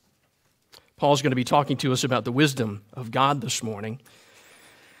Paul's going to be talking to us about the wisdom of God this morning.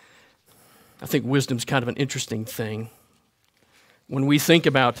 I think wisdom's kind of an interesting thing. When we think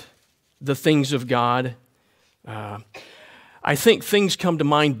about the things of God, I think things come to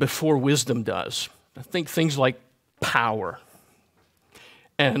mind before wisdom does. I think things like power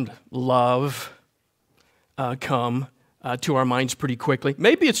and love come to our minds pretty quickly.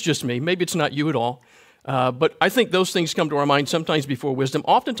 Maybe it's just me. Maybe it's not you at all. But I think those things come to our mind sometimes before wisdom.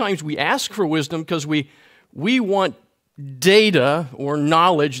 Oftentimes we ask for wisdom because we want data or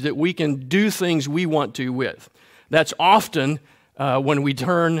knowledge that we can do things we want to with. That's often when we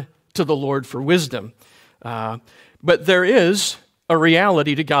turn to the Lord for wisdom. But there is a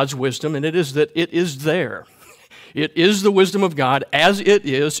reality to God's wisdom, and it is that it is there. It is the wisdom of God as it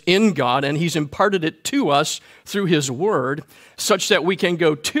is in God, and He's imparted it to us through His Word, such that we can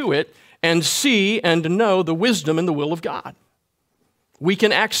go to it and see and know the wisdom and the will of God. We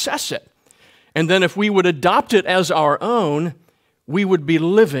can access it. And then if we would adopt it as our own, we would be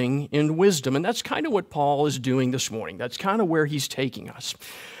living in wisdom. And that's kind of what Paul is doing this morning. That's kind of where he's taking us.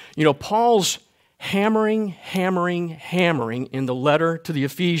 You know, Paul's hammering in the letter to the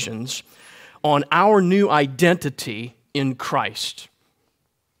Ephesians on our new identity in Christ.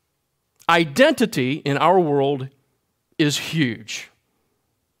 Identity in our world is huge.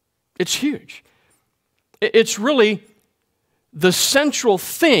 It's huge. It's really the central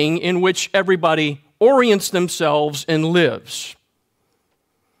thing in which everybody orients themselves and lives.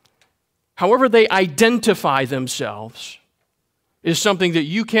 However they identify themselves is something that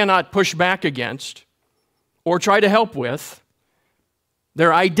you cannot push back against or try to help with.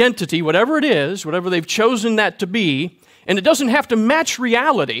 Their identity, whatever it is, whatever they've chosen that to be, and it doesn't have to match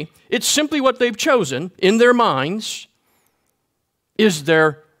reality, it's simply what they've chosen in their minds, is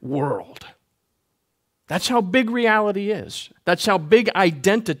their world. That's how big reality is. That's how big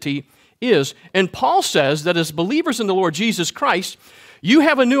identity is. And Paul says that as believers in the Lord Jesus Christ, you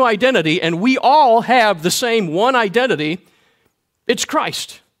have a new identity, and we all have the same one identity. It's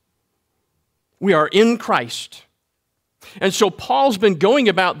Christ. We are in Christ. And so Paul's been going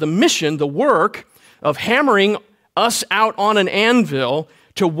about the mission, the work of hammering us out on an anvil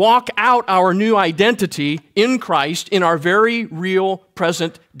to walk out our new identity in Christ in our very real,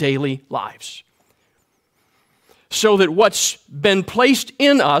 present, daily lives. So that what's been placed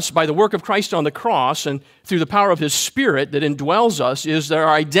in us by the work of Christ on the cross and through the power of His Spirit that indwells us is that our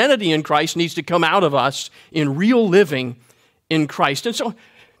identity in Christ needs to come out of us in real living in Christ. And so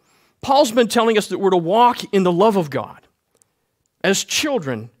Paul's been telling us that we're to walk in the love of God as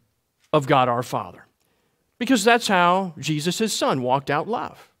children of God our Father. Because that's how Jesus, His Son, walked out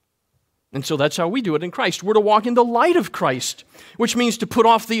love. And so that's how we do it in Christ. We're to walk in the light of Christ, which means to put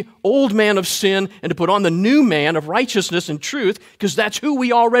off the old man of sin and to put on the new man of righteousness and truth, because that's who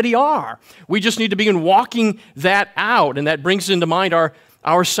we already are. We just need to begin walking that out, and that brings into mind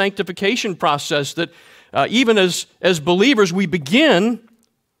our sanctification process, that even as believers, we begin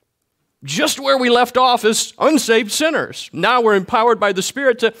just where we left off as unsaved sinners. Now we're empowered by the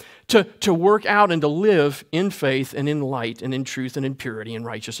Spirit to work out and to live in faith and in light and in truth and in purity and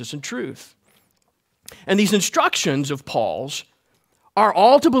righteousness and truth. And these instructions of Paul's are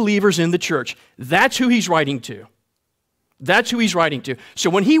all to believers in the church. That's who he's writing to. That's who he's writing to.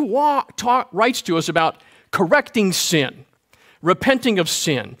 So when he writes to us about correcting sin, repenting of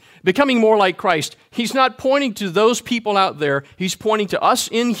sin, becoming more like Christ, he's not pointing to those people out there. He's pointing to us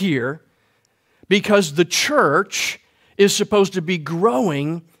in here, because the church is supposed to be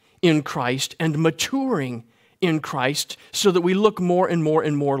growing in Christ and maturing in Christ so that we look more and more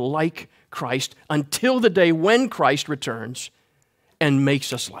and more like Christ until the day when Christ returns and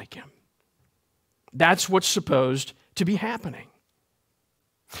makes us like Him. That's what's supposed to be happening.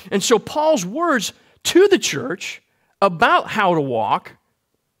 And so Paul's words to the church about how to walk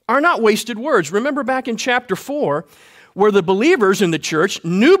are not wasted words. Remember back in chapter 4, where the believers in the church,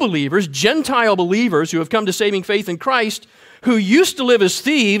 new believers, Gentile believers who have come to saving faith in Christ, who used to live as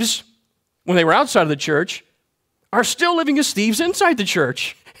thieves when they were outside of the church, are still living as thieves inside the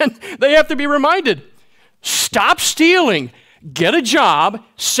church. And they have to be reminded, stop stealing, get a job,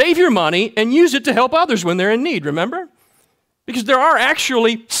 save your money, and use it to help others when they're in need, remember? Because there are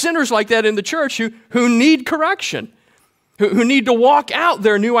actually sinners like that in the church who need correction, who need to walk out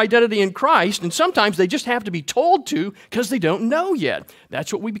their new identity in Christ, and sometimes they just have to be told to because they don't know yet.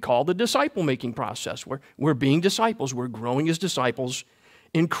 That's what we call the disciple-making process, where we're being disciples, we're growing as disciples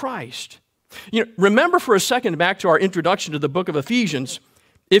in Christ. You know, remember for a second back to our introduction to the book of Ephesians,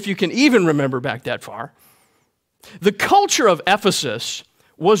 if you can even remember back that far. The culture of Ephesus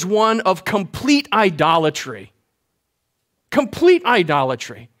was one of complete idolatry. Complete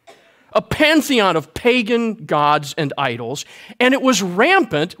idolatry. a pantheon of pagan gods and idols, and it was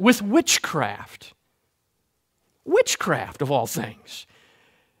rampant with witchcraft. Witchcraft, of all things.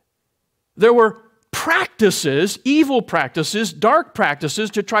 There were practices, evil practices, dark practices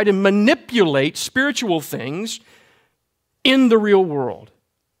to try to manipulate spiritual things in the real world.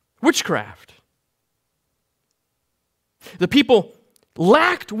 Witchcraft. The people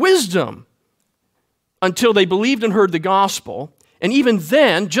lacked wisdom until they believed and heard the gospel. And even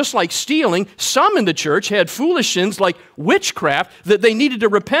then, just like stealing, some in the church had foolish sins like witchcraft that they needed to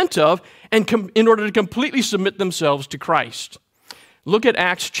repent of in order to completely submit themselves to Christ. Look at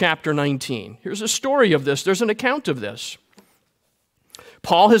Acts chapter 19. Here's a story of this. There's an account of this.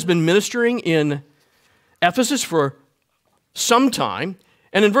 Paul has been ministering in Ephesus for some time,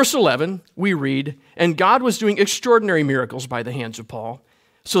 and in verse 11, we read, "And God was doing extraordinary miracles by the hands of Paul,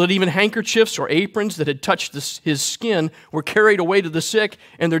 so that even handkerchiefs or aprons that had touched his skin were carried away to the sick,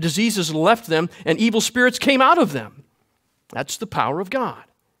 and their diseases left them, and evil spirits came out of them." That's the power of God,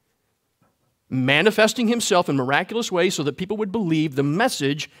 manifesting himself in miraculous ways so that people would believe the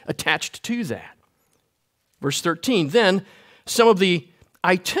message attached to that. Verse 13, "Then some of the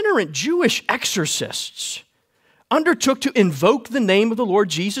itinerant Jewish exorcists undertook to invoke the name of the Lord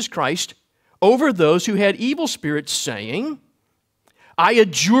Jesus Christ over those who had evil spirits, saying, 'I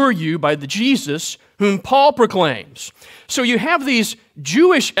adjure you by the Jesus whom Paul proclaims.'" So you have these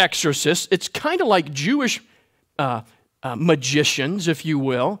Jewish exorcists. It's kind of like Jewish magicians, if you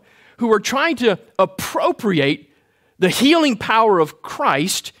will, who are trying to appropriate the healing power of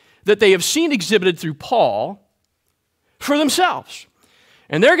Christ that they have seen exhibited through Paul for themselves.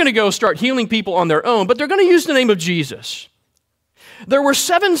 And they're going to go start healing people on their own, but they're going to use the name of Jesus. There were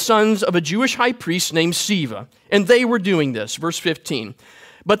 7 sons of a Jewish high priest named Sceva, and they were doing this. Verse 15.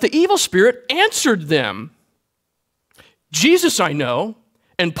 "But the evil spirit answered them, 'Jesus I know,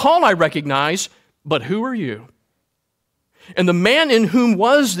 and Paul I recognize, but who are you?' And the man in whom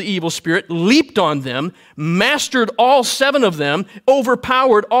was the evil spirit leaped on them, mastered all 7 of them,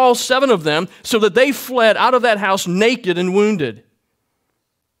 overpowered all 7 of them, so that they fled out of that house naked and wounded.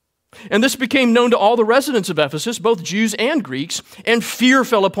 And this became known to all the residents of Ephesus, both Jews and Greeks, and fear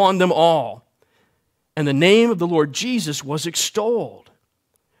fell upon them all. And the name of the Lord Jesus was extolled."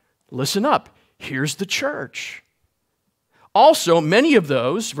 Listen up. Here's the church. "Also, many of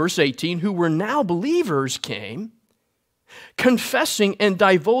those," verse 18, "who were now believers came, confessing and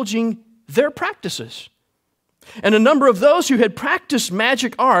divulging their practices. And a number of those who had practiced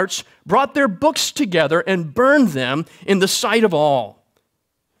magic arts brought their books together and burned them in the sight of all."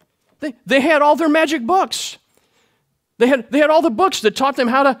 They had all their magic books. They had all the books that taught them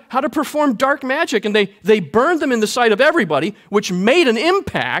how to perform dark magic, and they burned them in the sight of everybody, which made an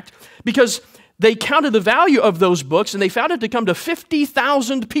impact because they counted the value of those books, and they found it to come to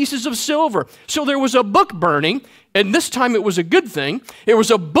 50,000 pieces of silver. So there was a book burning, and this time it was a good thing. It was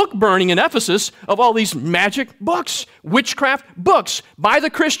a book burning in Ephesus of all these magic books, witchcraft books by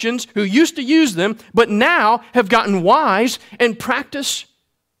the Christians who used to use them, but now have gotten wise and practice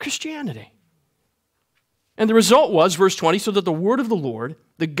Christianity. And the result was, verse 20, "So that the word of the Lord,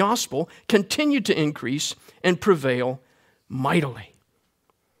 the gospel, continued to increase and prevail mightily."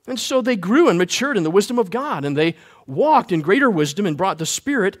 And so they grew and matured in the wisdom of God, and they walked in greater wisdom and brought the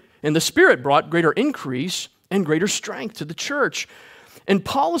Spirit, and the Spirit brought greater increase and greater strength to the church. And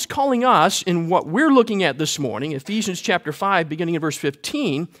Paul is calling us in what we're looking at this morning, Ephesians chapter 5, beginning in verse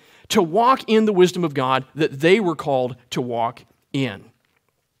 15, to walk in the wisdom of God that they were called to walk in,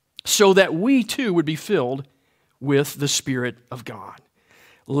 so that we too would be filled with the Spirit of God.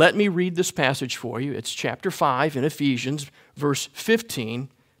 Let me read this passage for you. It's chapter 5 in Ephesians, verse 15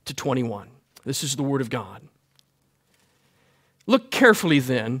 to 21. This is the Word of God. "Look carefully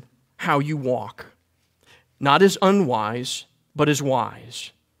then how you walk, not as unwise, but as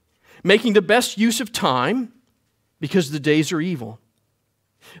wise, making the best use of time, because the days are evil.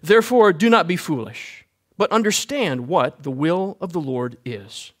 Therefore, do not be foolish, but understand what the will of the Lord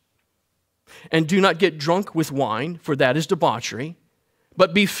is. And do not get drunk with wine, for that is debauchery,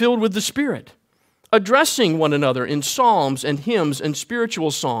 but be filled with the Spirit, addressing one another in psalms and hymns and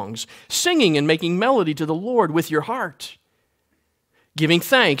spiritual songs, singing and making melody to the Lord with your heart, giving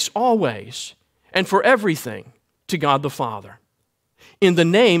thanks always and for everything to God the Father, in the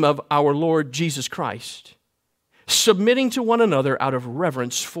name of our Lord Jesus Christ, submitting to one another out of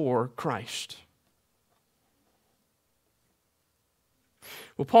reverence for Christ."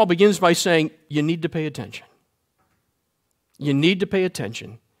 Well, Paul begins by saying, you need to pay attention. You need to pay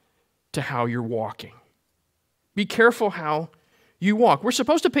attention to how you're walking. Be careful how you walk. We're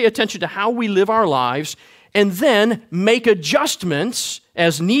supposed to pay attention to how we live our lives and then make adjustments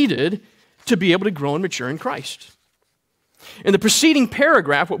as needed to be able to grow and mature in Christ. In the preceding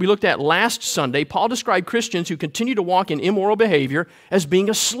paragraph, what we looked at last Sunday, Paul described Christians who continue to walk in immoral behavior as being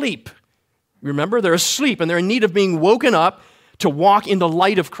asleep. Remember, they're asleep and they're in need of being woken up to walk in the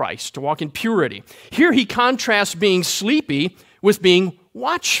light of Christ, to walk in purity. Here he contrasts being sleepy with being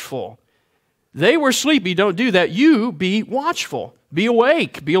watchful. They were sleepy, don't do that. You be watchful, be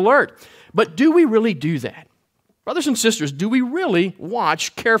awake, be alert. But do we really do that? Brothers and sisters, do we really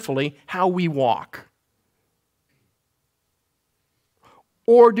watch carefully how we walk?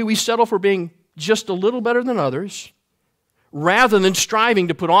 Or do we settle for being just a little better than others, rather than striving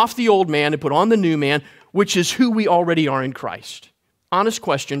to put off the old man and put on the new man, which is who we already are in Christ? Honest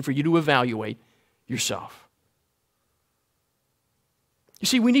question for you to evaluate yourself. You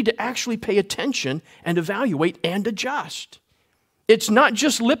see, we need to actually pay attention and evaluate and adjust. It's not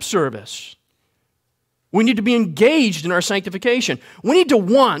just lip service. We need to be engaged in our sanctification. We need to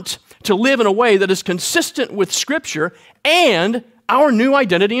want to live in a way that is consistent with Scripture and our new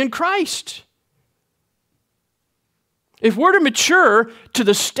identity in Christ. If we're to mature to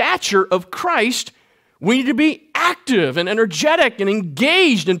the stature of Christ, we need to be active and energetic and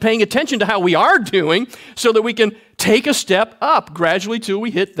engaged in paying attention to how we are doing so that we can take a step up gradually till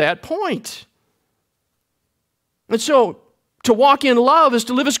we hit that point. And so, to walk in love is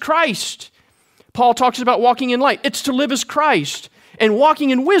to live as Christ. Paul talks about walking in light. It's to live as Christ. And walking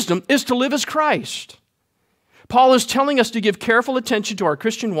in wisdom is to live as Christ. Paul is telling us to give careful attention to our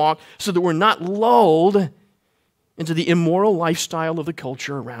Christian walk so that we're not lulled into the immoral lifestyle of the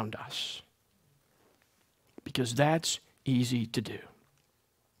culture around us. Because that's easy to do.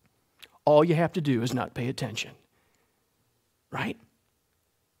 All you have to do is not pay attention. Right?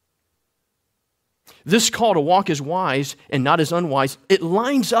 This call to walk as wise and not as unwise, it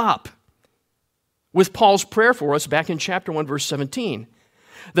lines up with Paul's prayer for us back in chapter 1, verse 17.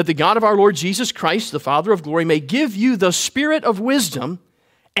 That the God of our Lord Jesus Christ, the Father of glory, may give you the spirit of wisdom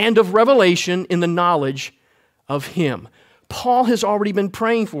and of revelation in the knowledge of Him. Paul has already been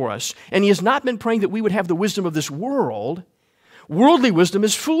praying for us, and he has not been praying that we would have the wisdom of this world. Worldly wisdom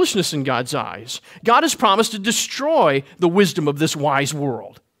is foolishness in God's eyes. God has promised to destroy the wisdom of this wise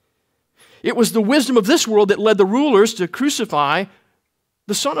world. It was the wisdom of this world that led the rulers to crucify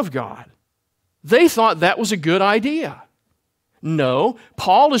the Son of God. They thought that was a good idea. No,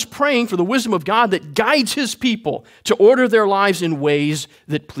 Paul is praying for the wisdom of God that guides his people to order their lives in ways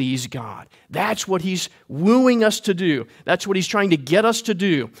that please God. That's what he's wooing us to do. That's what he's trying to get us to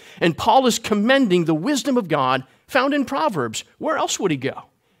do. And Paul is commending the wisdom of God found in Proverbs. Where else would he go?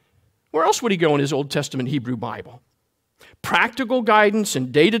 Where else would he go in his Old Testament Hebrew Bible? Practical guidance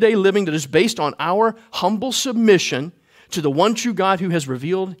and day-to-day living that is based on our humble submission to the one true God who has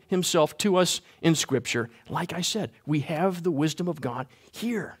revealed Himself to us in Scripture. Like I said, we have the wisdom of God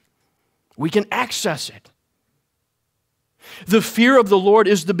here. We can access it. The fear of the Lord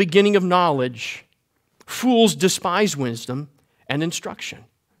is the beginning of knowledge. Fools despise wisdom and instruction.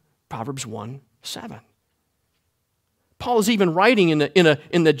 Proverbs 1:7. Paul is even writing in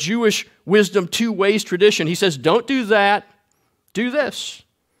the Jewish wisdom two ways tradition. He says, don't do that, do this.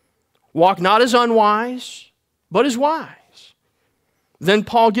 Walk not as unwise, but as wise. Then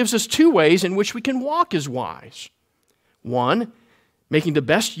Paul gives us two ways in which we can walk as wise. One, making the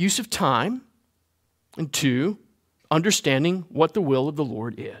best use of time. And two, understanding what the will of the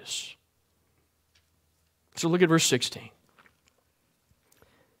Lord is. So look at verse 16.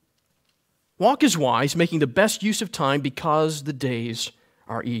 Walk as wise, making the best use of time because the days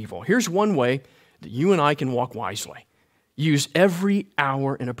are evil. Here's one way that you and I can walk wisely. Use every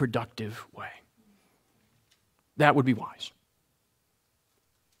hour in a productive way. That would be wise.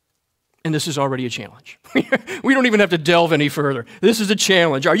 And this is already a challenge. We don't even have to delve any further. This is a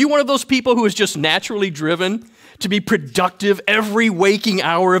challenge. Are you one of those people who is just naturally driven to be productive every waking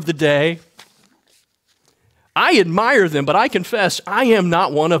hour of the day? I admire them, but I confess I am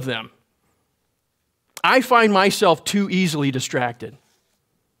not one of them. I find myself too easily distracted.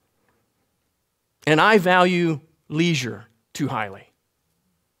 And I value leisure too highly.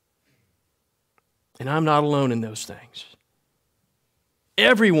 And I'm not alone in those things.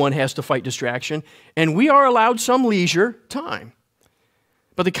 Everyone has to fight distraction, and we are allowed some leisure time.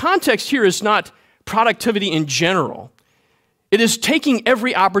 But the context here is not productivity in general. It is taking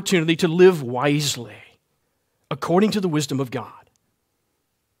every opportunity to live wisely, according to the wisdom of God.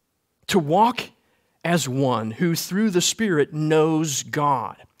 To walk as one who through the Spirit knows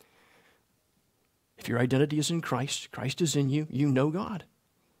God. If your identity is in Christ, Christ is in you, you know God.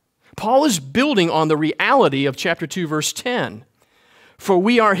 Paul is building on the reality of chapter 2, verse 10. For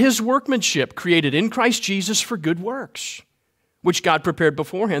we are his workmanship, created in Christ Jesus for good works, which God prepared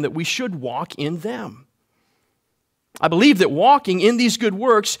beforehand that we should walk in them. I believe that walking in these good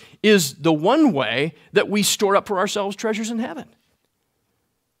works is the one way that we store up for ourselves treasures in heaven.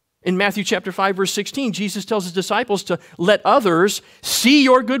 In Matthew chapter 5, verse 16, Jesus tells his disciples to let others see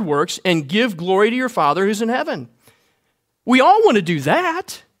your good works and give glory to your Father who's in heaven. We all want to do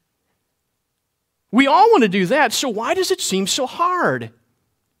that. We all want to do that, so why does it seem so hard?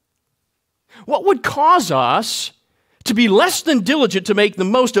 What would cause us to be less than diligent to make the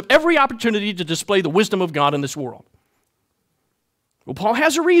most of every opportunity to display the wisdom of God in this world? Well, Paul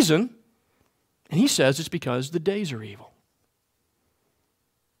has a reason, and he says it's because the days are evil.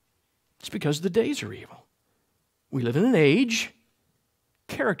 It's because the days are evil. We live in an age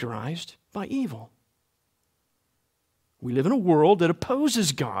characterized by evil. We live in a world that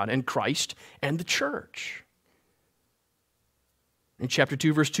opposes God and Christ and the church. In chapter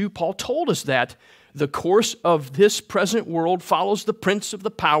 2, verse 2, Paul told us that the course of this present world follows the prince of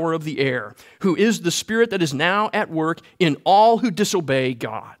the power of the air, who is the spirit that is now at work in all who disobey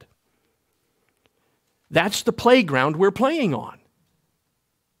God. That's the playground we're playing on.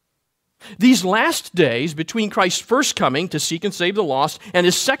 These last days between Christ's first coming to seek and save the lost and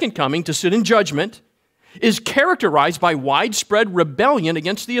his second coming to sit in judgment is characterized by widespread rebellion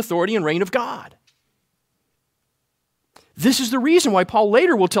against the authority and reign of God. This is the reason why Paul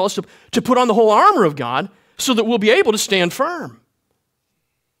later will tell us to put on the whole armor of God so that we'll be able to stand firm.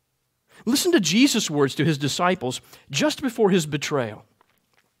 Listen to Jesus' words to his disciples just before his betrayal.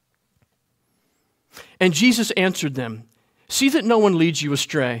 And Jesus answered them, "See that no one leads you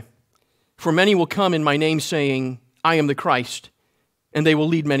astray. For many will come in my name saying, 'I am the Christ,' and they will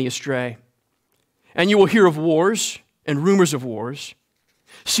lead many astray. And you will hear of wars and rumors of wars.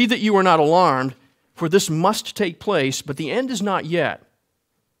 See that you are not alarmed, for this must take place, but the end is not yet.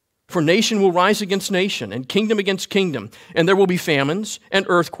 For nation will rise against nation, and kingdom against kingdom, and there will be famines and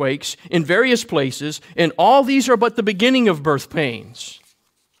earthquakes in various places, and all these are but the beginning of birth pains."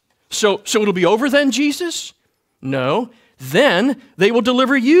 So it'll be over then, Jesus? No. Then they will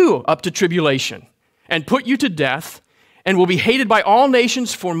deliver you up to tribulation and put you to death and will be hated by all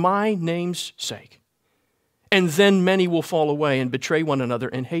nations for my name's sake. And then many will fall away and betray one another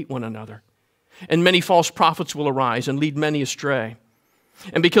and hate one another. And many false prophets will arise and lead many astray.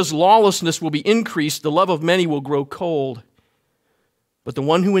 And because lawlessness will be increased, the love of many will grow cold. But the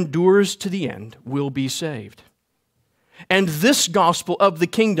one who endures to the end will be saved. And this gospel of the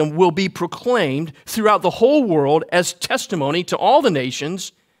kingdom will be proclaimed throughout the whole world as testimony to all the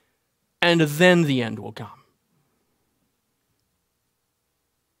nations, and then the end will come.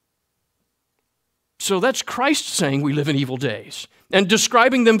 So that's Christ saying we live in evil days and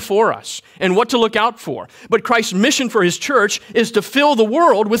describing them for us and what to look out for. But Christ's mission for his church is to fill the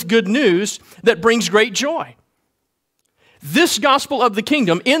world with good news that brings great joy. This gospel of the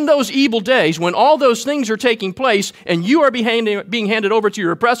kingdom, in those evil days, when all those things are taking place and you are being handed over to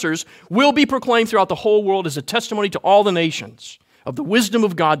your oppressors, will be proclaimed throughout the whole world as a testimony to all the nations of the wisdom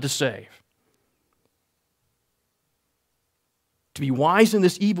of God to save. To be wise in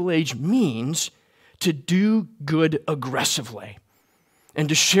this evil age means to do good aggressively and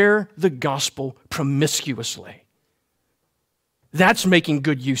to share the gospel promiscuously. That's making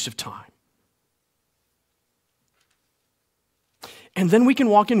good use of time. And then we can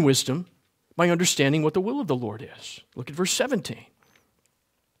walk in wisdom by understanding what the will of the Lord is. Look at verse 17.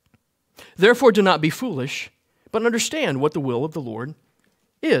 Therefore, do not be foolish, but understand what the will of the Lord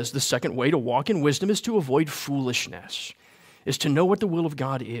is. The second way to walk in wisdom is to avoid foolishness, is to know what the will of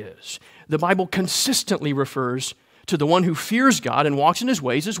God is. The Bible consistently refers to the one who fears God and walks in his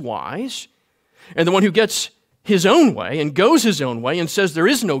ways as wise, and the one who gets his own way and goes his own way and says there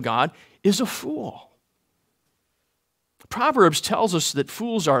is no God is a fool. Proverbs tells us that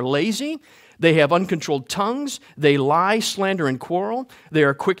fools are lazy, they have uncontrolled tongues, they lie, slander, and quarrel, they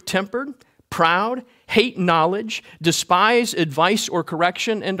are quick-tempered, proud, hate knowledge, despise advice or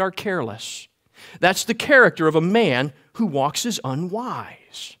correction, and are careless. That's the character of a man who walks as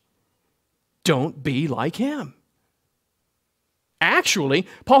unwise. Don't be like him. Actually,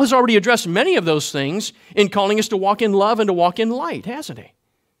 Paul has already addressed many of those things in calling us to walk in love and to walk in light, hasn't he?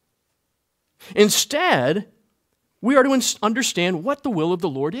 Instead, we are to understand what the will of the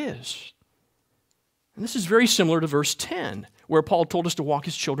Lord is. And this is very similar to verse 10, where Paul told us to walk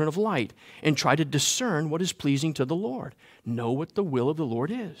as children of light and try to discern what is pleasing to the Lord. Know what the will of the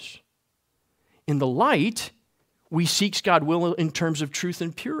Lord is. In the light, we seek God's will in terms of truth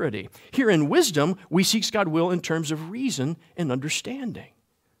and purity. Here in wisdom, we seek God's will in terms of reason and understanding.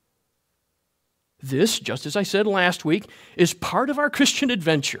 This, just as I said last week, is part of our Christian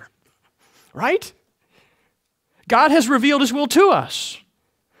adventure, right? God has revealed his will to us,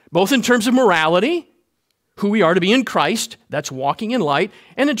 both in terms of morality, who we are to be in Christ, that's walking in light,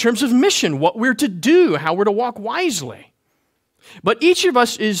 and in terms of mission, what we're to do, how we're to walk wisely. But each of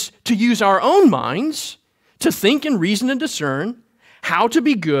us is to use our own minds to think and reason and discern how to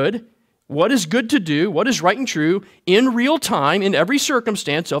be good, what is good to do, what is right and true in real time, in every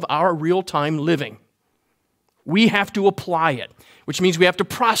circumstance of our real-time living. We have to apply it, which means we have to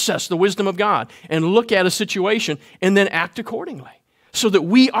process the wisdom of God and look at a situation and then act accordingly so that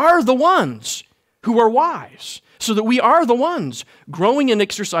we are the ones who are wise, so that we are the ones growing and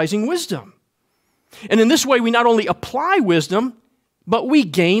exercising wisdom. And in this way, we not only apply wisdom, but we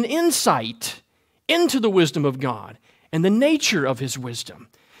gain insight into the wisdom of God and the nature of his wisdom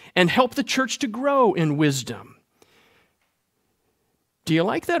and help the church to grow in wisdom. Do you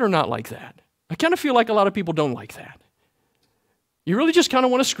like that or not like that? I kind of feel like a lot of people don't like that. You really just kind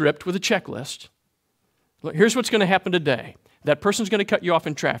of want a script with a checklist. Look, here's what's going to happen today. That person's going to cut you off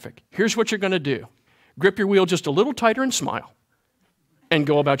in traffic. Here's what you're going to do. Grip your wheel just a little tighter and smile and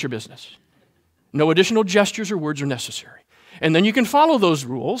go about your business. No additional gestures or words are necessary. And then you can follow those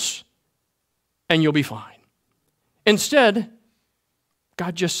rules and you'll be fine. Instead,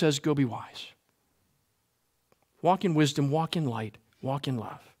 God just says, go be wise. Walk in wisdom, walk in light, walk in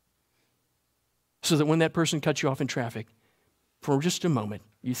love. So that when that person cuts you off in traffic, for just a moment,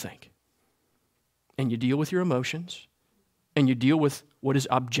 you think. And you deal with your emotions, and you deal with what is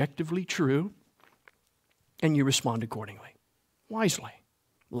objectively true, and you respond accordingly, wisely,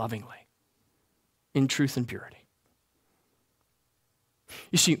 lovingly, in truth and purity.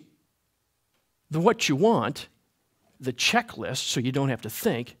 You see, the what you want, the checklist, so you don't have to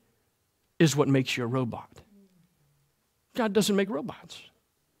think, is what makes you a robot. God doesn't make robots.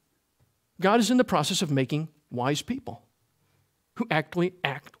 God is in the process of making wise people who actually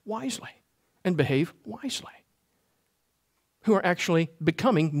act wisely and behave wisely, who are actually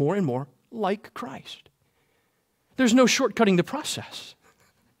becoming more and more like Christ. There's no shortcutting the process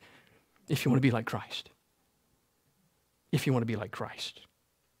if you want to be like Christ. If you want to be like Christ.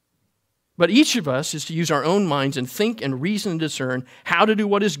 But each of us is to use our own minds and think and reason and discern how to do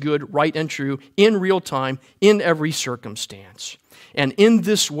what is good, right, and true in real time, in every circumstance. And in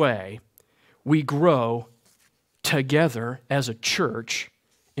this way, we grow together as a church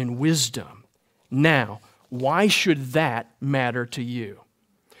in wisdom. Now, why should that matter to you?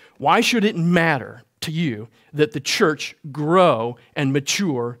 Why should it matter to you that the church grow and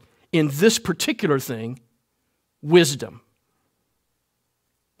mature in this particular thing, wisdom?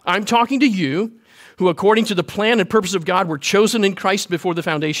 I'm talking to you who, according to the plan and purpose of God, were chosen in Christ before the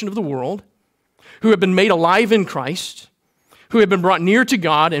foundation of the world, who have been made alive in Christ, who have been brought near to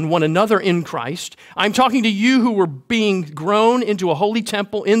God and one another in Christ. I'm talking to you who were being grown into a holy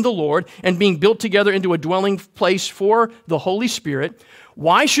temple in the Lord and being built together into a dwelling place for the Holy Spirit.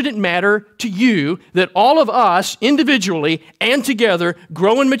 Why should it matter to you that all of us individually and together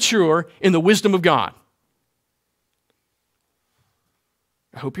grow and mature in the wisdom of God?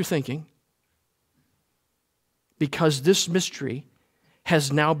 I hope you're thinking. Because this mystery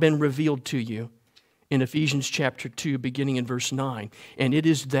has now been revealed to you in Ephesians chapter 2, beginning in verse 9. And it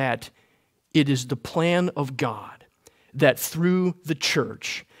is that it is the plan of God that through the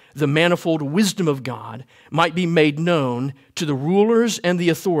church, the manifold wisdom of God might be made known to the rulers and the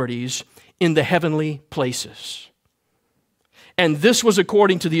authorities in the heavenly places. And this was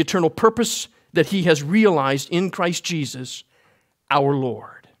according to the eternal purpose that he has realized in Christ Jesus, our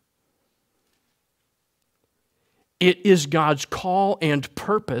Lord. It is God's call and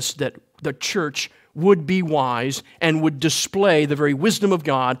purpose that the church would be wise and would display the very wisdom of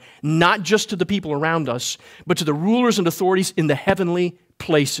God, not just to the people around us, but to the rulers and authorities in the heavenly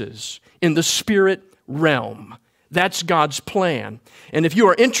places, in the spirit realm. That's God's plan. And if you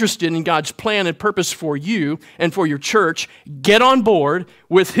are interested in God's plan and purpose for you and for your church, get on board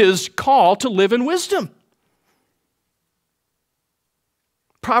with his call to live in wisdom.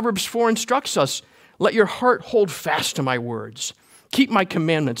 Proverbs 4 instructs us, let your heart hold fast to my words. Keep my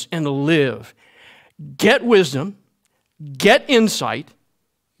commandments and live. Get wisdom, get insight,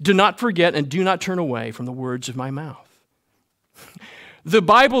 do not forget and do not turn away from the words of my mouth. The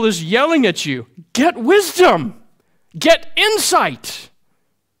Bible is yelling at you, get wisdom, get insight.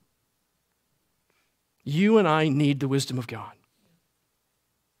 You and I need the wisdom of God.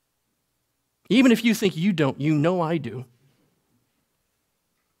 Even if you think you don't, you know I do.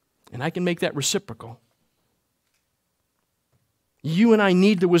 And I can make that reciprocal. You and I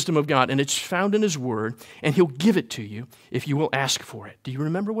need the wisdom of God, and it's found in his word, and he'll give it to you if you will ask for it. Do you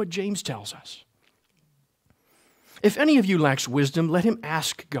remember what James tells us? If any of you lacks wisdom, let him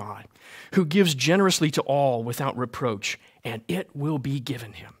ask God, who gives generously to all without reproach, and it will be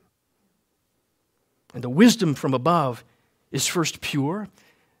given him. And the wisdom from above is first pure,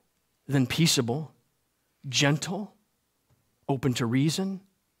 then peaceable, gentle, open to reason,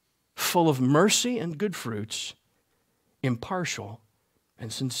 full of mercy and good fruits, impartial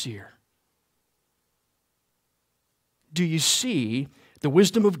and sincere. Do you see the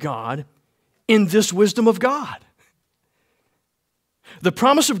wisdom of God in this wisdom of God? The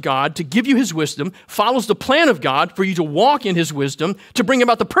promise of God to give you his wisdom follows the plan of God for you to walk in his wisdom, to bring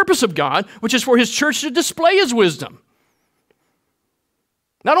about the purpose of God, which is for his church to display his wisdom.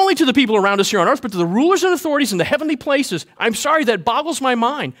 Not only to the people around us here on earth, but to the rulers and authorities in the heavenly places. I'm sorry, that boggles my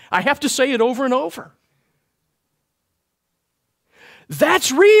mind. I have to say it over and over.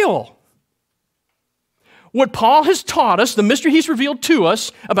 That's real. What Paul has taught us, the mystery he's revealed to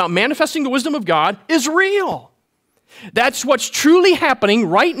us about manifesting the wisdom of God, is real. That's what's truly happening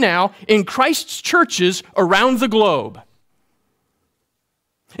right now in Christ's churches around the globe.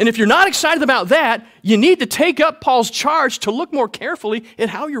 And if you're not excited about that, you need to take up Paul's charge to look more carefully at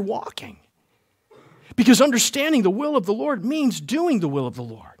how you're walking. Because understanding the will of the Lord means doing the will of the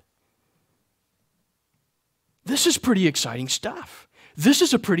Lord. This is pretty exciting stuff. This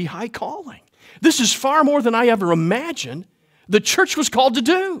is a pretty high calling. This is far more than I ever imagined the church was called to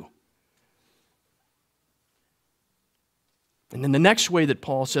do. And then the next way that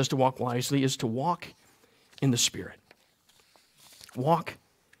Paul says to walk wisely is to walk in the Spirit. Walk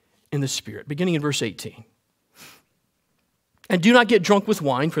in the Spirit, beginning in verse 18. And do not get drunk with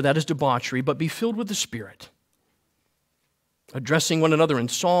wine, for that is debauchery, but be filled with the Spirit, addressing one another in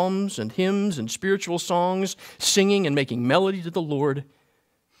psalms and hymns and spiritual songs, singing and making melody to the Lord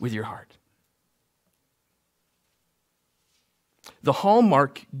with your heart. The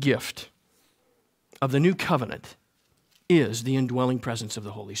hallmark gift of the new covenant is the indwelling presence of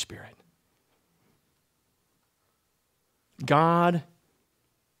the Holy Spirit. God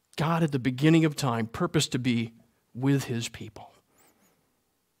at the beginning of time purposed to be with his people.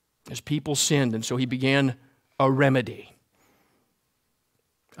 His people sinned, and so he began a remedy,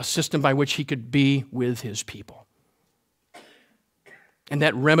 a system by which he could be with his people. And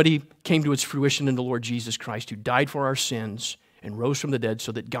that remedy came to its fruition in the Lord Jesus Christ, who died for our sins and rose from the dead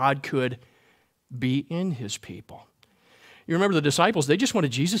so that God could be in his people. You remember the disciples, they just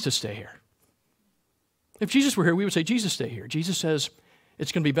wanted Jesus to stay here. If Jesus were here, we would say, Jesus, stay here. Jesus says,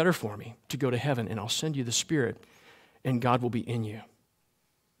 it's going to be better for me to go to heaven, and I'll send you the Spirit, and God will be in you.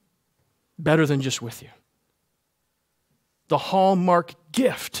 Better than just with you. The hallmark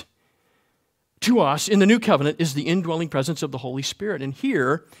gift to us in the new covenant is the indwelling presence of the Holy Spirit. And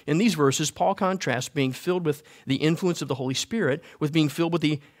here, in these verses, Paul contrasts being filled with the influence of the Holy Spirit with being filled with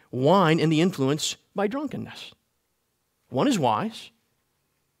the wine and the influence by drunkenness. One is wise,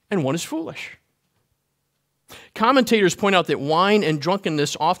 and one is foolish. Commentators point out that wine and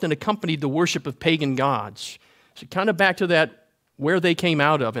drunkenness often accompanied the worship of pagan gods. So kind of back to that, where they came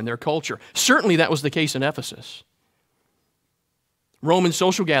out of in their culture. Certainly that was the case in Ephesus. Roman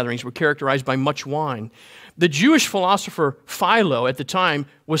social gatherings were characterized by much wine. The Jewish philosopher Philo at the time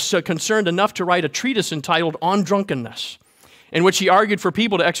was concerned enough to write a treatise entitled On Drunkenness, in which he argued for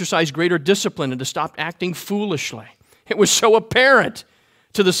people to exercise greater discipline and to stop acting foolishly. It was so apparent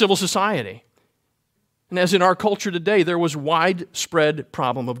to the civil society. And as in our culture today, there was widespread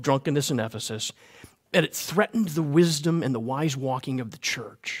problem of drunkenness in Ephesus, and it threatened the wisdom and the wise walking of the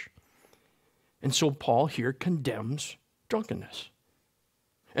church. And so Paul here condemns drunkenness.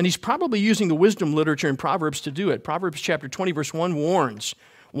 And he's probably using the wisdom literature in Proverbs to do it. Proverbs chapter 20, verse 1 warns,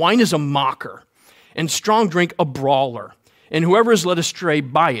 wine is a mocker, and strong drink a brawler, and whoever is led astray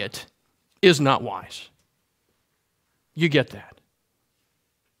by it is not wise. You get that.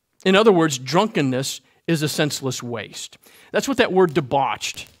 In other words, drunkenness is a senseless waste. That's what that word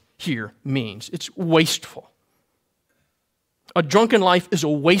debauched here means. It's wasteful. A drunken life is a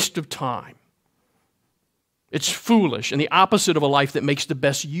waste of time. It's foolish and the opposite of a life that makes the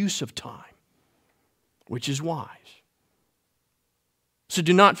best use of time, which is wise. So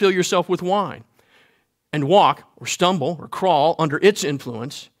do not fill yourself with wine and walk or stumble or crawl under its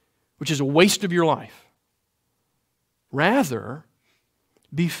influence, which is a waste of your life. Rather,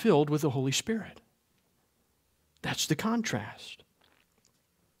 be filled with the Holy Spirit. That's the contrast.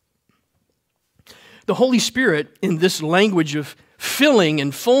 The Holy Spirit, in this language of filling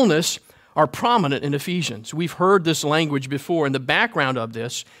and fullness, are prominent in Ephesians. We've heard this language before, and the background of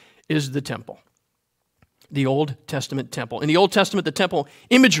this is the temple, the Old Testament temple. In the Old Testament, the temple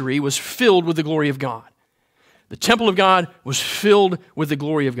imagery was filled with the glory of God. The temple of God was filled with the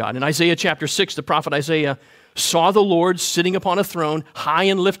glory of God. In Isaiah chapter 6, the prophet Isaiah saw the Lord sitting upon a throne, high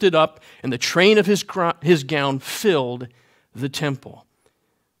and lifted up, and the train of his gown filled the temple.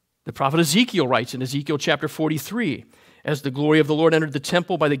 The prophet Ezekiel writes in Ezekiel chapter 43, as the glory of the Lord entered the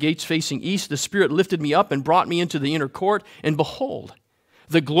temple by the gates facing east, the Spirit lifted me up and brought me into the inner court, and behold,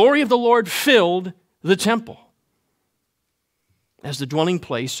 the glory of the Lord filled the temple as the dwelling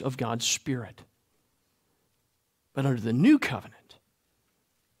place of God's Spirit. But under the new covenant,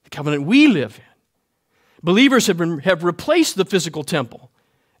 the covenant we live in, believers have replaced the physical temple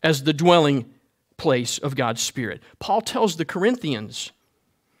as the dwelling place of God's Spirit. Paul tells the Corinthians,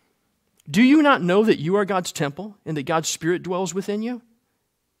 do you not know that you are God's temple and that God's Spirit dwells within you?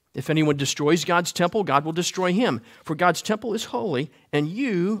 If anyone destroys God's temple, God will destroy him. For God's temple is holy, and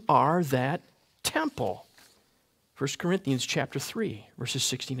you are that temple. 1 Corinthians chapter 3, verses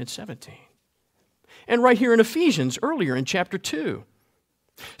 16 and 17. And right here in Ephesians, earlier in chapter 2.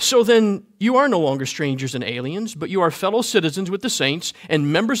 So then, you are no longer strangers and aliens, but you are fellow citizens with the saints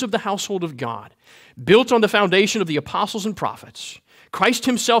and members of the household of God, built on the foundation of the apostles and prophets, Christ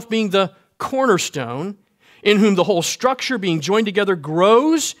himself being the cornerstone, in whom the whole structure being joined together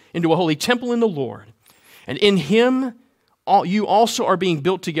grows into a holy temple in the Lord. And in him you also are being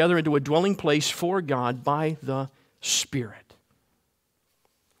built together into a dwelling place for God by the Spirit.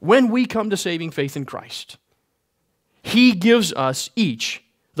 When we come to saving faith in Christ, he gives us each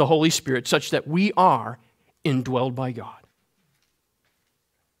the Holy Spirit such that we are indwelled by God.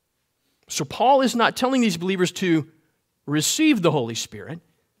 So Paul is not telling these believers to receive the Holy Spirit.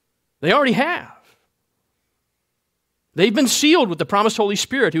 They already have. They've been sealed with the promised Holy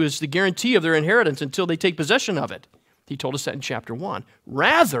Spirit, who is the guarantee of their inheritance until they take possession of it. He told us that in chapter 1.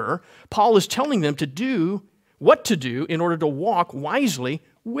 Rather, Paul is telling them to do what to do in order to walk wisely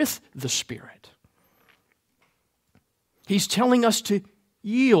with the Spirit. He's telling us to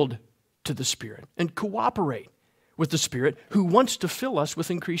yield to the Spirit and cooperate with the Spirit who wants to fill us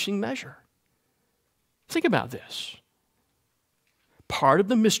with increasing measure. Think about this. Part of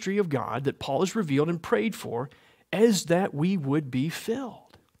the mystery of God that Paul has revealed and prayed for is that we would be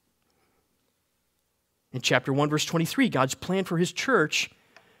filled. In chapter 1, verse 23, God's plan for his church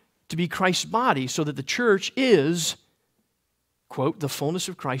to be Christ's body so that the church is, quote, the fullness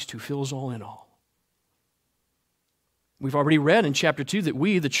of Christ who fills all in all. We've already read in chapter 2 that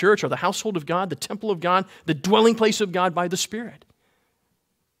we, the church, are the household of God, the temple of God, the dwelling place of God by the Spirit.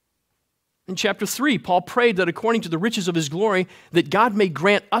 In chapter 3, Paul prayed that according to the riches of his glory, that God may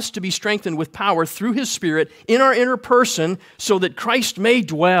grant us to be strengthened with power through his Spirit in our inner person so that Christ may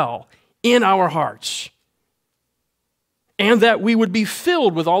dwell in our hearts and that we would be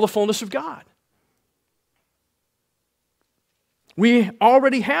filled with all the fullness of God. We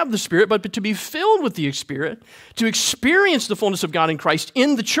already have the Spirit, but to be filled with the Spirit, to experience the fullness of God in Christ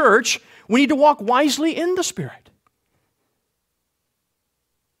in the church, we need to walk wisely in the Spirit.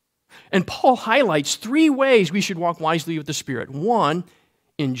 And Paul highlights 3 ways we should walk wisely with the Spirit. 1,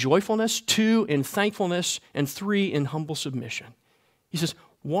 in joyfulness. 2, in thankfulness. And 3, in humble submission. He says,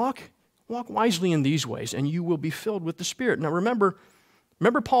 walk wisely in these ways, and you will be filled with the Spirit. Now remember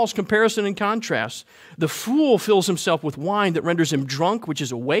Paul's comparison and contrast. The fool fills himself with wine that renders him drunk, which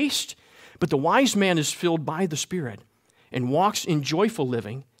is a waste, but the wise man is filled by the Spirit and walks in joyful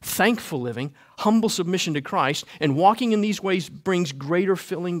living, thankful living, humble submission to Christ, and walking in these ways brings greater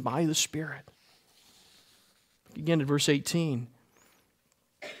filling by the Spirit. Again at verse 18.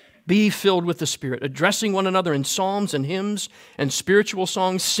 Be filled with the Spirit, addressing one another in psalms and hymns and spiritual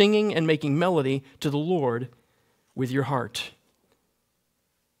songs, singing and making melody to the Lord with your heart.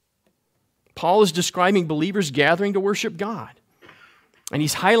 Paul is describing believers gathering to worship God, and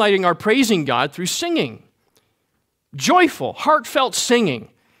he's highlighting our praising God through singing. Joyful, heartfelt singing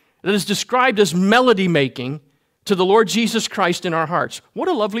that is described as melody making to the Lord Jesus Christ in our hearts. What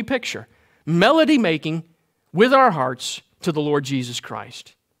a lovely picture. Melody making with our hearts to the Lord Jesus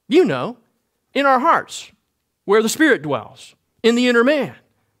Christ. You know, in our hearts, where the Spirit dwells, in the inner man,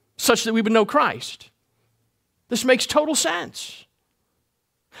 such that we would know Christ. This makes total sense.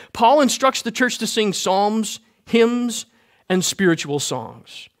 Paul instructs the church to sing psalms, hymns, and spiritual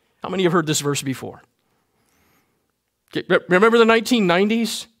songs. How many have heard this verse before? Remember the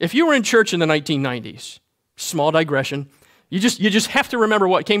 1990s? If you were in church in the 1990s, small digression, you just have to remember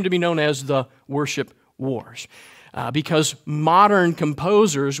what came to be known as the worship wars. Because modern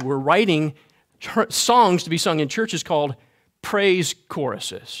composers were writing songs to be sung in churches called praise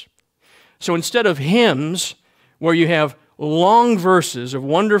choruses. So instead of hymns, where you have long verses of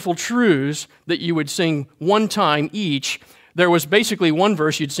wonderful truths that you would sing one time each, there was basically one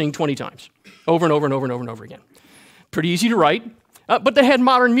verse you'd sing 20 times, over and over and over and over and over again. Pretty easy to write. But they had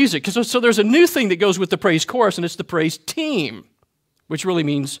modern music. So there's a new thing that goes with the praise chorus, and it's the praise team, which really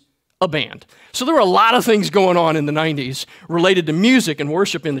means a band. So there were a lot of things going on in the 90s related to music and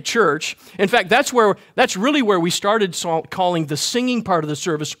worship in the church. In fact, that's really where we started calling the singing part of the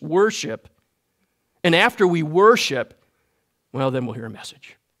service worship. And after we worship, well, then we'll hear a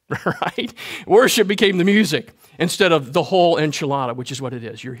message, right? Worship became the music instead of the whole enchilada, which is what it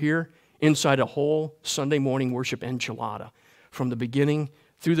is. You're here inside a whole Sunday morning worship enchilada from the beginning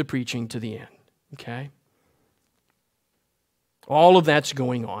through the preaching to the end, okay? All of that's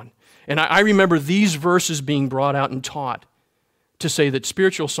going on. And I remember these verses being brought out and taught to say that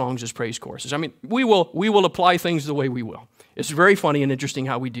spiritual songs is praise choruses. I mean, we will apply things the way we will. It's very funny and interesting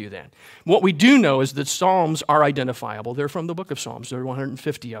how we do that. What we do know is that psalms are identifiable. They're from the book of Psalms. There are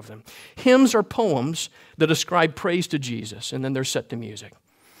 150 of them. Hymns are poems that ascribe praise to Jesus, and then they're set to music.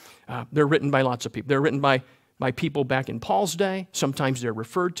 They're written by lots of people. They're written by people back in Paul's day. Sometimes they're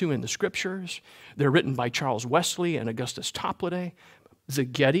referred to in the scriptures. They're written by Charles Wesley and Augustus Toplady, the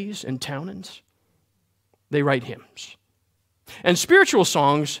Gettys and Townends. They write hymns. And spiritual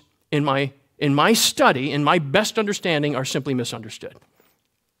songs, in my study, in my best understanding, are simply misunderstood.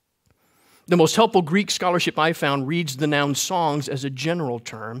 The most helpful Greek scholarship I found reads the noun songs as a general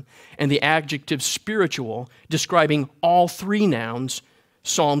term and the adjective spiritual describing all three nouns,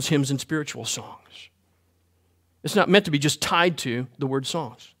 psalms, hymns, and spiritual songs. It's not meant to be just tied to the word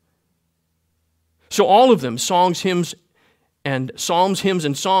songs. So all of them, songs, hymns, and psalms, hymns,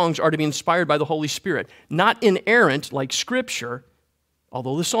 and songs are to be inspired by the Holy Spirit. Not inerrant like Scripture,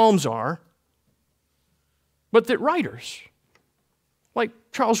 although the psalms are, but that writers, like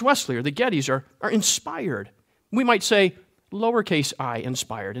Charles Wesley or the Gettys, are inspired. We might say lowercase I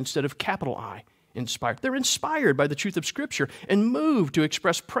inspired instead of capital I inspired. They're inspired by the truth of Scripture and moved to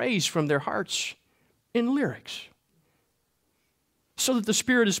express praise from their hearts in lyrics, so that the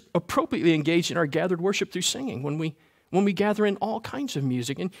Spirit is appropriately engaged in our gathered worship through singing when we gather in all kinds of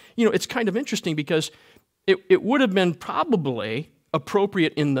music. And, you know, it's kind of interesting because it would have been probably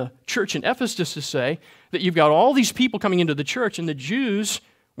appropriate in the church in Ephesus to say that you've got all these people coming into the church, and the Jews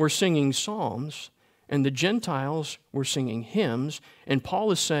were singing psalms, and the Gentiles were singing hymns, and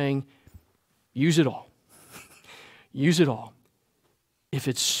Paul is saying, use it all. Use it all. If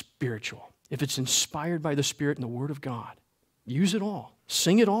it's spiritual, if it's inspired by the Spirit and the Word of God, use it all.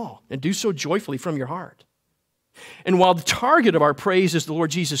 Sing it all, and do so joyfully from your heart. And while the target of our praise is the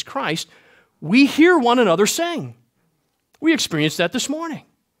Lord Jesus Christ, we hear one another sing. We experienced that this morning.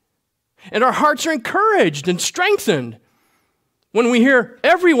 And our hearts are encouraged and strengthened when we hear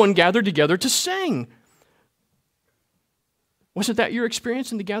everyone gathered together to sing. Wasn't that your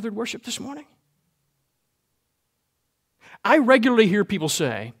experience in the gathered worship this morning? I regularly hear people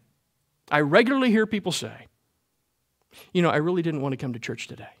say, you know, I really didn't want to come to church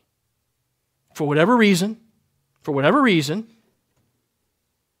today. For whatever reason,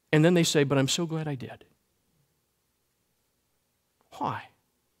 and then they say, but I'm so glad I did. Why?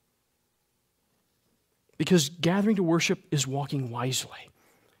 Because gathering to worship is walking wisely,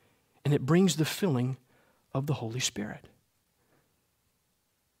 and it brings the filling of the Holy Spirit.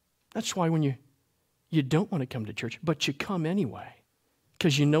 That's why when you don't want to come to church, but you come anyway,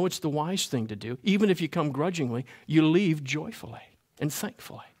 because you know it's the wise thing to do. Even if you come grudgingly, you leave joyfully and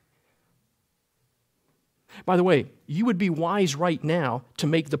thankfully. By the way, you would be wise right now to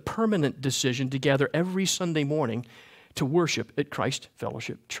make the permanent decision to gather every Sunday morning to worship at Christ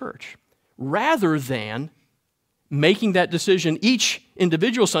Fellowship Church, rather than making that decision each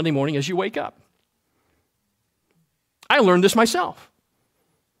individual Sunday morning as you wake up. I learned this myself.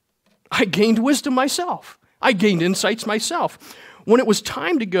 I gained wisdom myself. I gained insights myself. When it was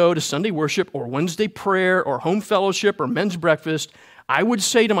time to go to Sunday worship or Wednesday prayer or home fellowship or men's breakfast, I would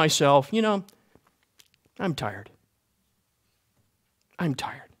say to myself, you know, I'm tired. I'm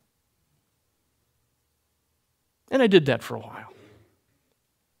tired. And I did that for a while.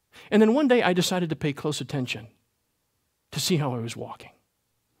 And then one day I decided to pay close attention to see how I was walking.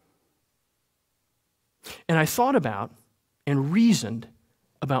 And I thought about and reasoned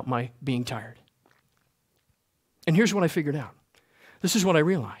about my being tired. And here's what I figured out. This is what I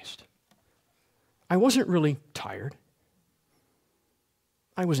realized. I wasn't really tired.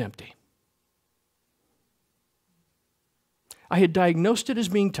 I was empty. I had diagnosed it as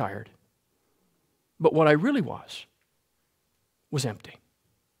being tired, but what I really was empty.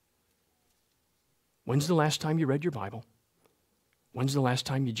 When's the last time you read your Bible? When's the last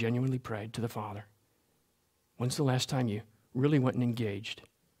time you genuinely prayed to the Father? When's the last time you really went and engaged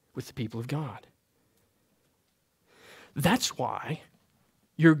with the people of God? That's why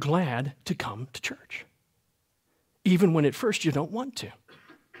you're glad to come to church. even when at first you don't want to.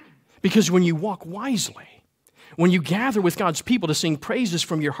 Because when you walk wisely, when you gather with God's people to sing praises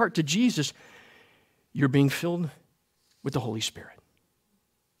from your heart to Jesus, you're being filled with the Holy Spirit.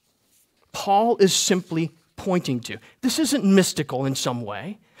 Paul is simply pointing to. This isn't mystical in some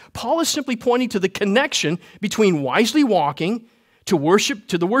way. Paul is simply pointing to the connection between wisely walking to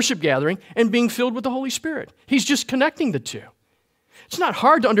the worship gathering and being filled with the Holy Spirit. He's just connecting the two. It's not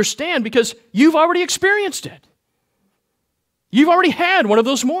hard to understand because you've already experienced it. You've already had one of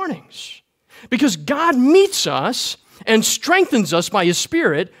those mornings. Because God meets us and strengthens us by His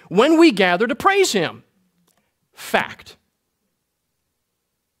Spirit when we gather to praise Him. Fact.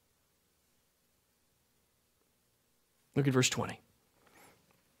 Look at verse 20.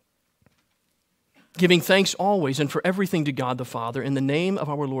 Giving thanks always and for everything to God the Father in the name of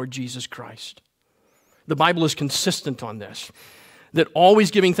our Lord Jesus Christ. The Bible is consistent on this, that always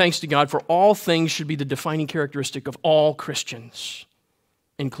giving thanks to God for all things should be the defining characteristic of all Christians,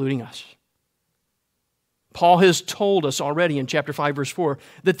 including us. Paul has told us already in chapter 5, verse 4,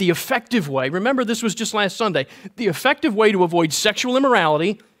 that the effective way, remember this was just last Sunday, the effective way to avoid sexual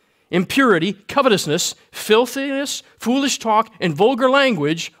immorality, impurity, covetousness, filthiness, foolish talk, and vulgar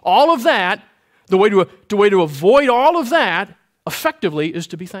language, all of that, the way to avoid all of that effectively is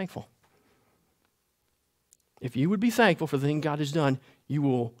to be thankful. If you would be thankful for the thing God has done, you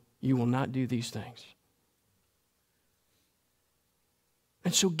will not do these things.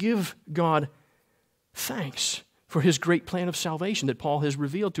 And so give God thanks for His great plan of salvation that Paul has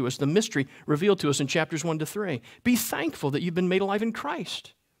revealed to us, the mystery revealed to us in chapters 1 to 3. Be thankful that you've been made alive in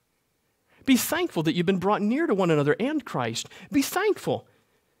Christ. Be thankful that you've been brought near to one another and Christ. Be thankful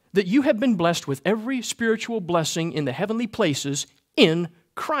that you have been blessed with every spiritual blessing in the heavenly places in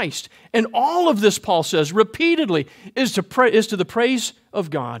Christ. And all of this, Paul says repeatedly, is to the praise of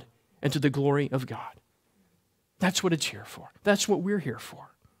God and to the glory of God. That's what it's here for. That's what we're here for.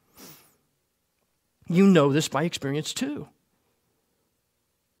 You know this by experience too.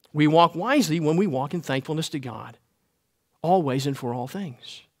 We walk wisely when we walk in thankfulness to God, always and for all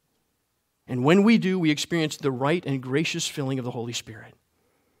things. And when we do, we experience the right and gracious filling of the Holy Spirit.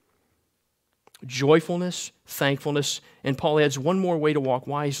 Joyfulness, thankfulness, and Paul adds one more way to walk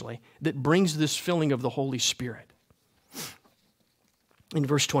wisely that brings this filling of the Holy Spirit. In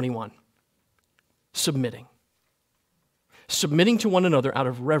verse 21, submitting. Submitting to one another out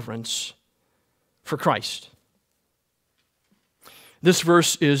of reverence for Christ. This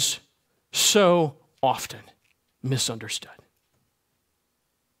verse is so often misunderstood.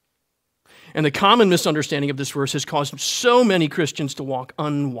 And the common misunderstanding of this verse has caused so many Christians to walk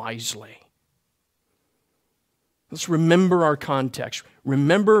unwisely. Let's remember our context.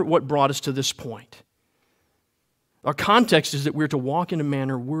 Remember what brought us to this point. Our context is that we're to walk in a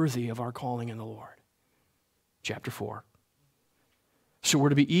manner worthy of our calling in the Lord. Chapter 4. So we're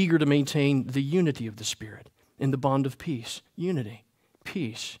to be eager to maintain the unity of the Spirit in the bond of peace. Unity,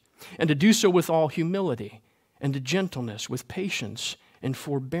 peace. And to do so with all humility and to gentleness, with patience and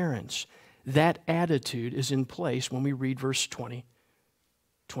forbearance. That attitude is in place when we read verse 20,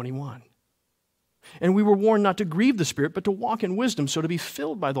 21. And we were warned not to grieve the Spirit, but to walk in wisdom, so to be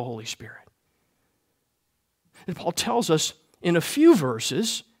filled by the Holy Spirit. And Paul tells us in a few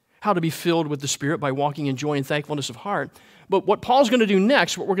verses how to be filled with the Spirit by walking in joy and thankfulness of heart. But what Paul's going to do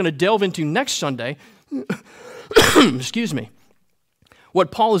next, what we're going to delve into next Sunday, excuse me,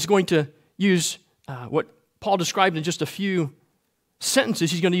 what Paul is going to use, what Paul described in just a few sentences,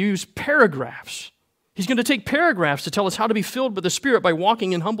 he's going to use paragraphs. He's going to take paragraphs to tell us how to be filled with the Spirit by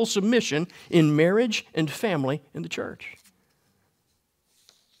walking in humble submission in marriage and family in the church.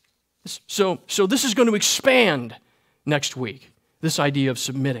 So this is going to expand next week, this idea of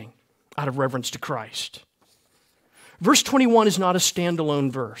submitting out of reverence to Christ. Verse 21 is not a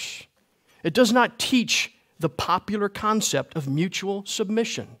standalone verse. It does not teach the popular concept of mutual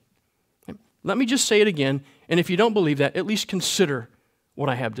submission. Let me just say it again, and if you don't believe that, at least consider what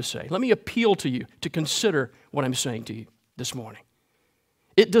I have to say. Let me appeal to you to consider what I'm saying to you this morning.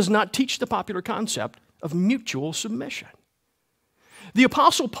 It does not teach the popular concept of mutual submission. The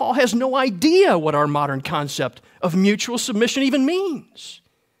Apostle Paul has no idea what our modern concept of mutual submission even means,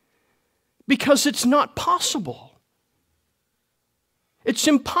 because it's not possible. It's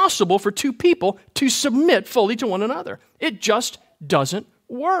impossible for two people to submit fully to one another. It just doesn't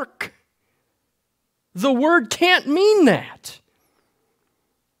work. The word can't mean that.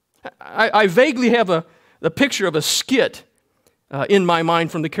 I vaguely have the picture of a skit in my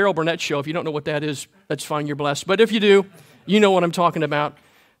mind from the Carol Burnett show. If you don't know what that is, that's fine, you're blessed. But if you do, you know what I'm talking about.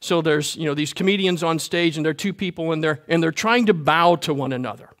 So there's these comedians on stage, and there are two people, and they're trying to bow to one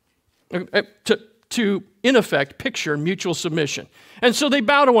another. to, in effect, picture mutual submission. And so they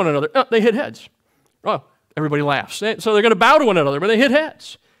bow to one another. They hit heads. Oh, everybody laughs. So they're going to bow to one another, but they hit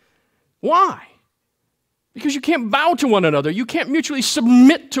heads. Why? Because you can't bow to one another. You can't mutually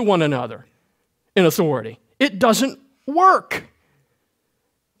submit to one another in authority. It doesn't work.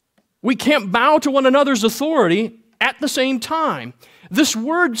 We can't bow to one another's authority at the same time. This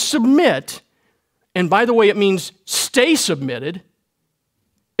word submit, and by the way, it means stay submitted,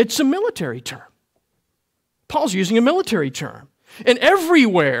 it's a military term. Paul's using a military term. And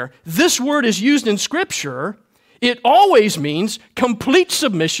everywhere this word is used in Scripture, it always means complete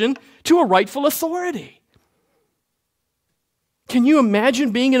submission to a rightful authority. Can you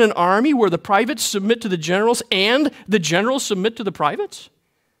imagine being in an army where the privates submit to the generals and the generals submit to the privates?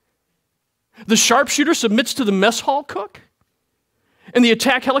 The sharpshooter submits to the mess hall cook? And the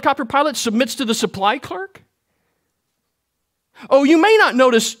attack helicopter pilot submits to the supply clerk? Oh, you may not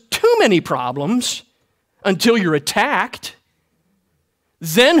notice too many problems until you're attacked.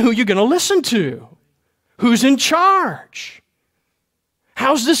 Then who are you going to listen to? Who's in charge?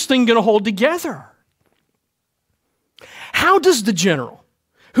 How's this thing going to hold together? How does the general,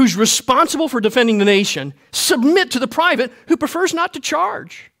 who's responsible for defending the nation, submit to the private who prefers not to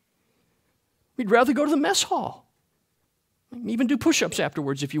charge? He'd rather go to the mess hall. Even do push-ups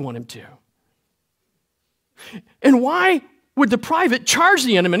afterwards if you want him to. And why would the private charge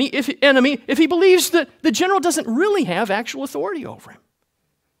the enemy if he believes that the general doesn't really have actual authority over him?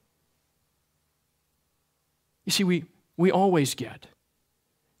 You see, we always get,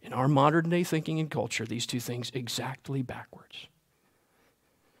 in our modern day thinking and culture, these two things exactly backwards.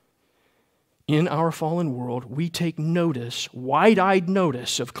 In our fallen world, we take notice, wide-eyed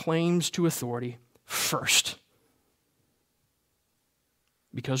notice of claims to authority first,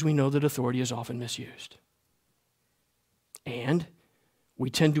 because we know that authority is often misused. And we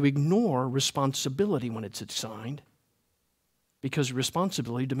tend to ignore responsibility when it's assigned, because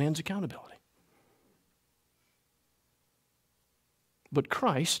responsibility demands accountability. But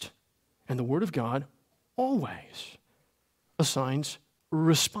Christ and the Word of God always assigns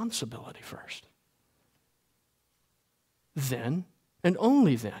responsibility first. Then, and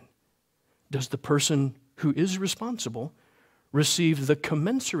only then, does the person who is responsible receive the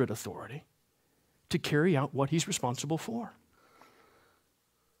commensurate authority to carry out what he's responsible for.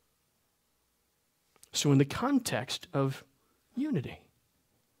 So in the context of unity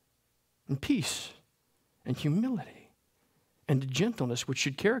and peace and humility and gentleness, which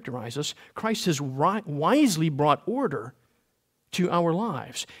should characterize us, Christ has wisely brought order to our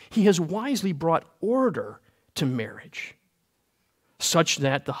lives. He has wisely brought order to marriage, such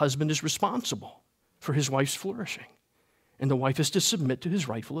that the husband is responsible for his wife's flourishing, and the wife is to submit to his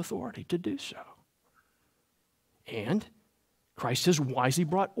rightful authority to do so. And Christ has wisely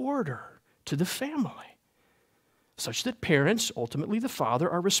brought order to the family, such that parents, ultimately the father,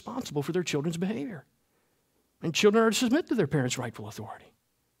 are responsible for their children's behavior. And children are to submit to their parents' rightful authority.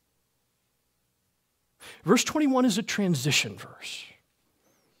 Verse 21 is a transition verse.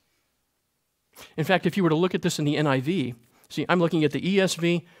 In fact, if you were to look at this in the NIV, see, I'm looking at the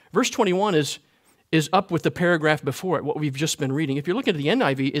ESV. Verse 21 is up with the paragraph before it, what we've just been reading. If you're looking at the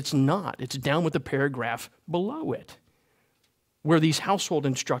NIV, it's not. It's down with the paragraph below it, where these household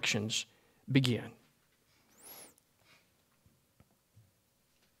instructions begin.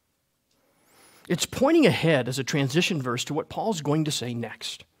 It's pointing ahead as a transition verse to what Paul's going to say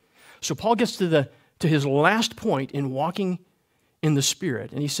next. So Paul gets to his last point in walking in the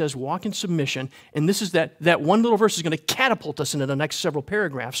Spirit, and he says, walk in submission, and this is that one little verse is going to catapult us into the next several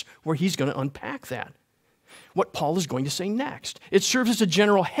paragraphs where he's going to unpack that. What Paul is going to say next. It serves as a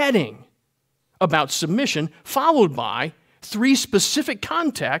general heading about submission, followed by 3 specific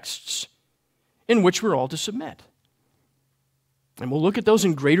contexts in which we're all to submit. And we'll look at those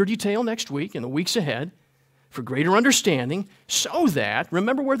in greater detail next week and the weeks ahead for greater understanding, so that,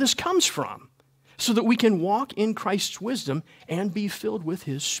 remember where this comes from, so that we can walk in Christ's wisdom and be filled with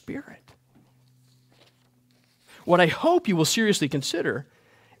His Spirit. What I hope you will seriously consider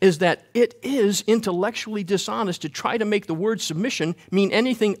is that it is intellectually dishonest to try to make the word submission mean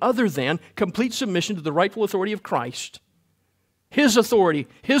anything other than complete submission to the rightful authority of Christ. His authority,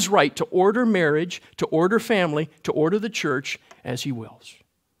 His right to order marriage, to order family, to order the church as He wills.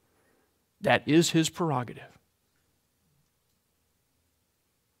 That is His prerogative.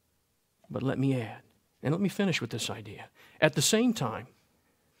 But let me add, and let me finish with this idea. At the same time,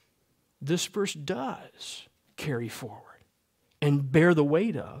 this verse does carry forward and bear the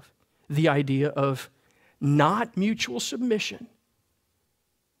weight of the idea of not mutual submission,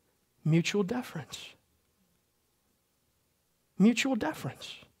 mutual deference. Mutual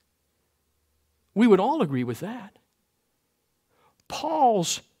deference. We would all agree with that.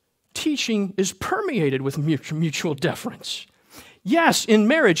 Paul's teaching is permeated with mutual deference. Yes, in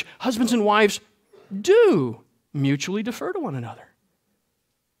marriage, husbands and wives do mutually defer to one another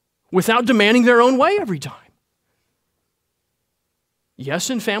without demanding their own way every time. Yes,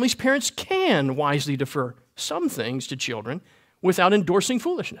 in families, parents can wisely defer some things to children without endorsing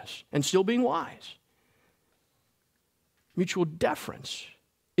foolishness and still being wise. Mutual deference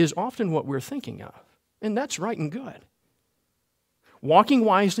is often what we're thinking of, and that's right and good. Walking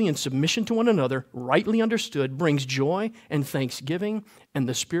wisely in submission to one another, rightly understood, brings joy and thanksgiving and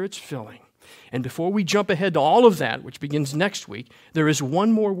the Spirit's filling. And before we jump ahead to all of that, which begins next week, there is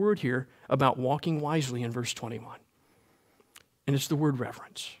one more word here about walking wisely in verse 21. And it's the word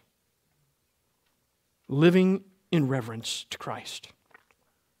reverence. Living in reverence to Christ.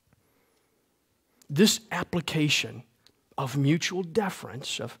 This application of mutual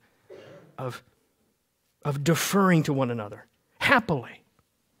deference, of deferring to one another, happily,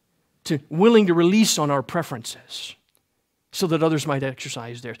 to willing to release on our preferences so that others might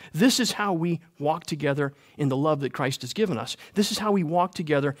exercise theirs. This is how we walk together in the love that Christ has given us. This is how we walk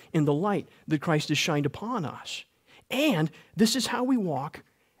together in the light that Christ has shined upon us. And this is how we walk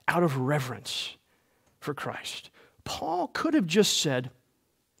out of reverence for Christ. Paul could have just said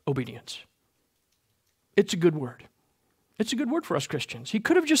obedience. It's a good word. It's a good word for us Christians. He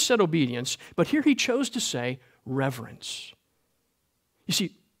could have just said obedience, but here he chose to say reverence. You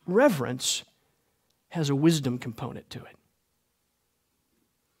see, reverence has a wisdom component to it.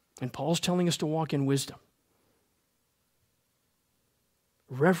 And Paul's telling us to walk in wisdom.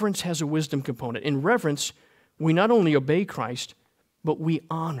 Reverence has a wisdom component. In reverence, we not only obey Christ, but we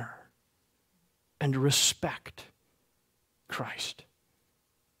honor and respect Christ,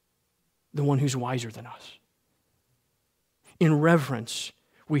 the one who's wiser than us. In reverence,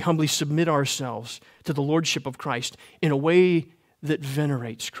 we humbly submit ourselves to the lordship of Christ in a way that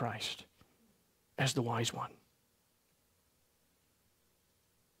venerates Christ as the wise one.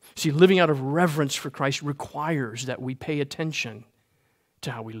 See, living out of reverence for Christ requires that we pay attention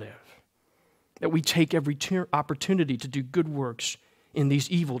to how we live, that we take every opportunity to do good works in these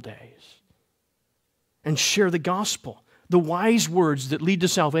evil days and share the gospel, the wise words that lead to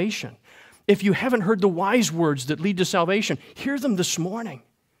salvation. If you haven't heard the wise words that lead to salvation, hear them this morning.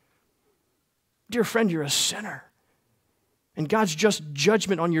 Dear friend, you're a sinner, and God's just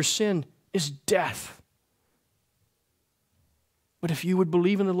judgment on your sin is death. But if you would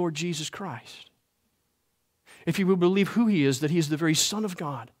believe in the Lord Jesus Christ, if you would believe who He is, that He is the very Son of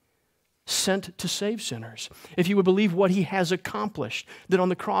God, sent to save sinners, if you would believe what He has accomplished, that on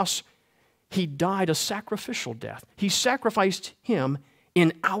the cross He died a sacrificial death. He sacrificed Him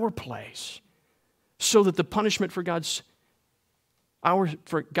in our place so that the punishment for God's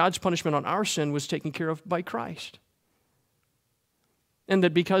punishment on our sin was taken care of by Christ. And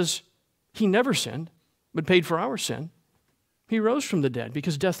that because He never sinned, but paid for our sin, He rose from the dead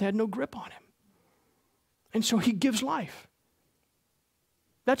because death had no grip on Him. And so He gives life.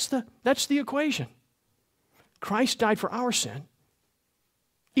 That's the equation. Christ died for our sin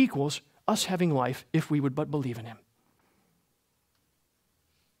equals us having life if we would but believe in Him.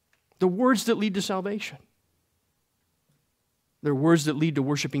 The words that lead to salvation. They're words that lead to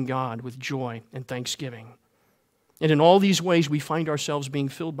worshiping God with joy and thanksgiving. And in all these ways, we find ourselves being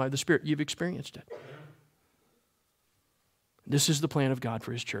filled by the Spirit. You've experienced it. This is the plan of God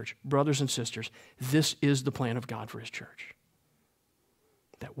for His church. Brothers and sisters, this is the plan of God for His church.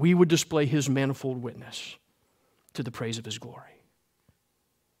 That we would display His manifold witness to the praise of His glory.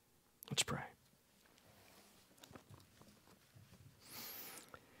 Let's pray.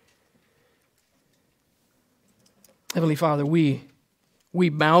 Heavenly Father, we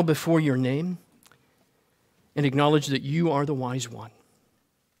bow before Your name and acknowledge that You are the wise one,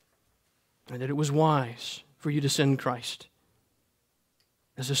 and that it was wise for You to send Christ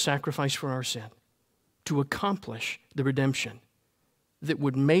as a sacrifice for our sin to accomplish the redemption that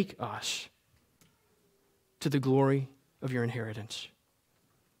would make us to the glory of Your inheritance.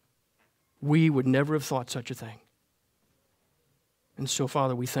 We would never have thought such a thing. And so,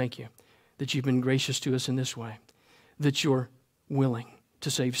 Father, we thank You that You've been gracious to us in this way, that You're willing to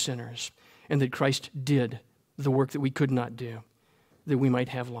save sinners, and that Christ did the work that we could not do, that we might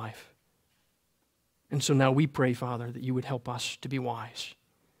have life. And so now we pray, Father, that You would help us to be wise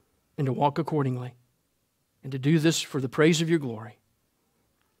and to walk accordingly and to do this for the praise of Your glory.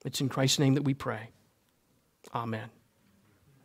 It's in Christ's name that we pray. Amen.